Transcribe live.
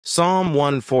Psalm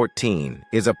 114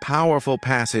 is a powerful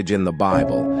passage in the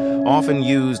Bible, often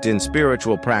used in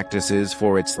spiritual practices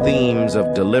for its themes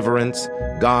of deliverance,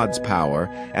 God's power,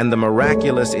 and the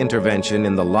miraculous intervention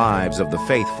in the lives of the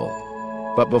faithful.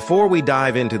 But before we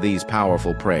dive into these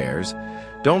powerful prayers,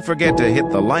 don't forget to hit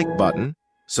the like button,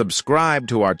 subscribe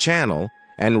to our channel,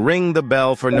 and ring the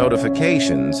bell for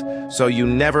notifications so you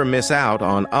never miss out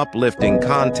on uplifting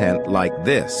content like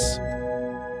this.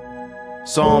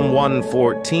 Psalm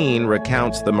 114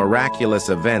 recounts the miraculous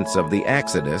events of the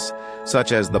Exodus,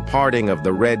 such as the parting of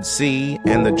the Red Sea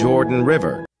and the Jordan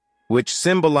River, which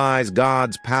symbolize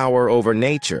God's power over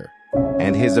nature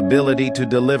and his ability to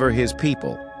deliver his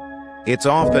people. It's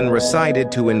often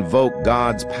recited to invoke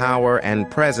God's power and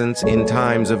presence in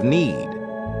times of need.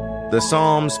 The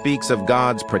psalm speaks of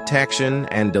God's protection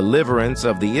and deliverance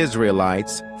of the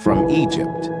Israelites from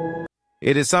Egypt.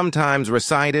 It is sometimes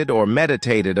recited or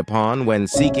meditated upon when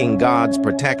seeking God's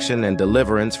protection and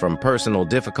deliverance from personal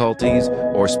difficulties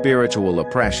or spiritual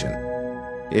oppression.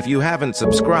 If you haven't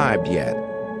subscribed yet,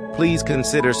 please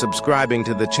consider subscribing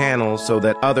to the channel so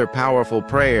that other powerful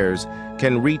prayers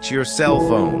can reach your cell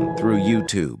phone through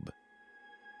YouTube.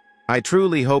 I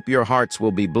truly hope your hearts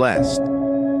will be blessed.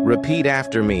 Repeat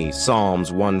after me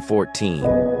Psalms 114.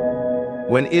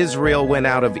 When Israel went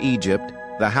out of Egypt,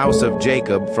 the house of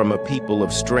Jacob from a people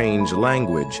of strange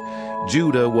language,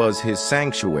 Judah was his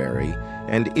sanctuary,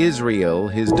 and Israel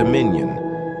his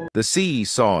dominion. The sea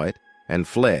saw it and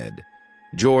fled.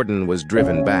 Jordan was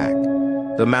driven back.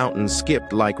 The mountains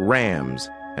skipped like rams,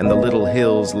 and the little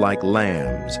hills like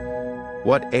lambs.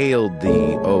 What ailed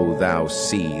thee, O thou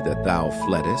sea, that thou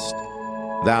fleddest?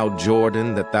 Thou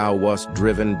Jordan, that thou wast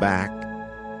driven back?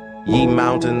 Ye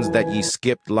mountains that ye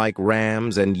skipped like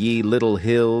rams, and ye little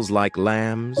hills like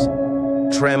lambs?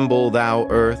 Tremble, thou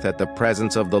earth, at the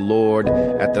presence of the Lord,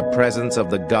 at the presence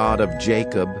of the God of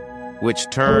Jacob, which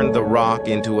turned the rock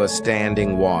into a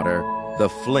standing water, the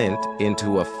flint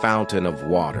into a fountain of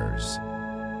waters.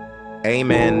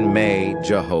 Amen, may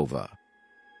Jehovah.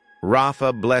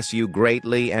 Rapha bless you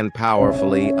greatly and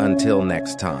powerfully until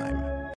next time.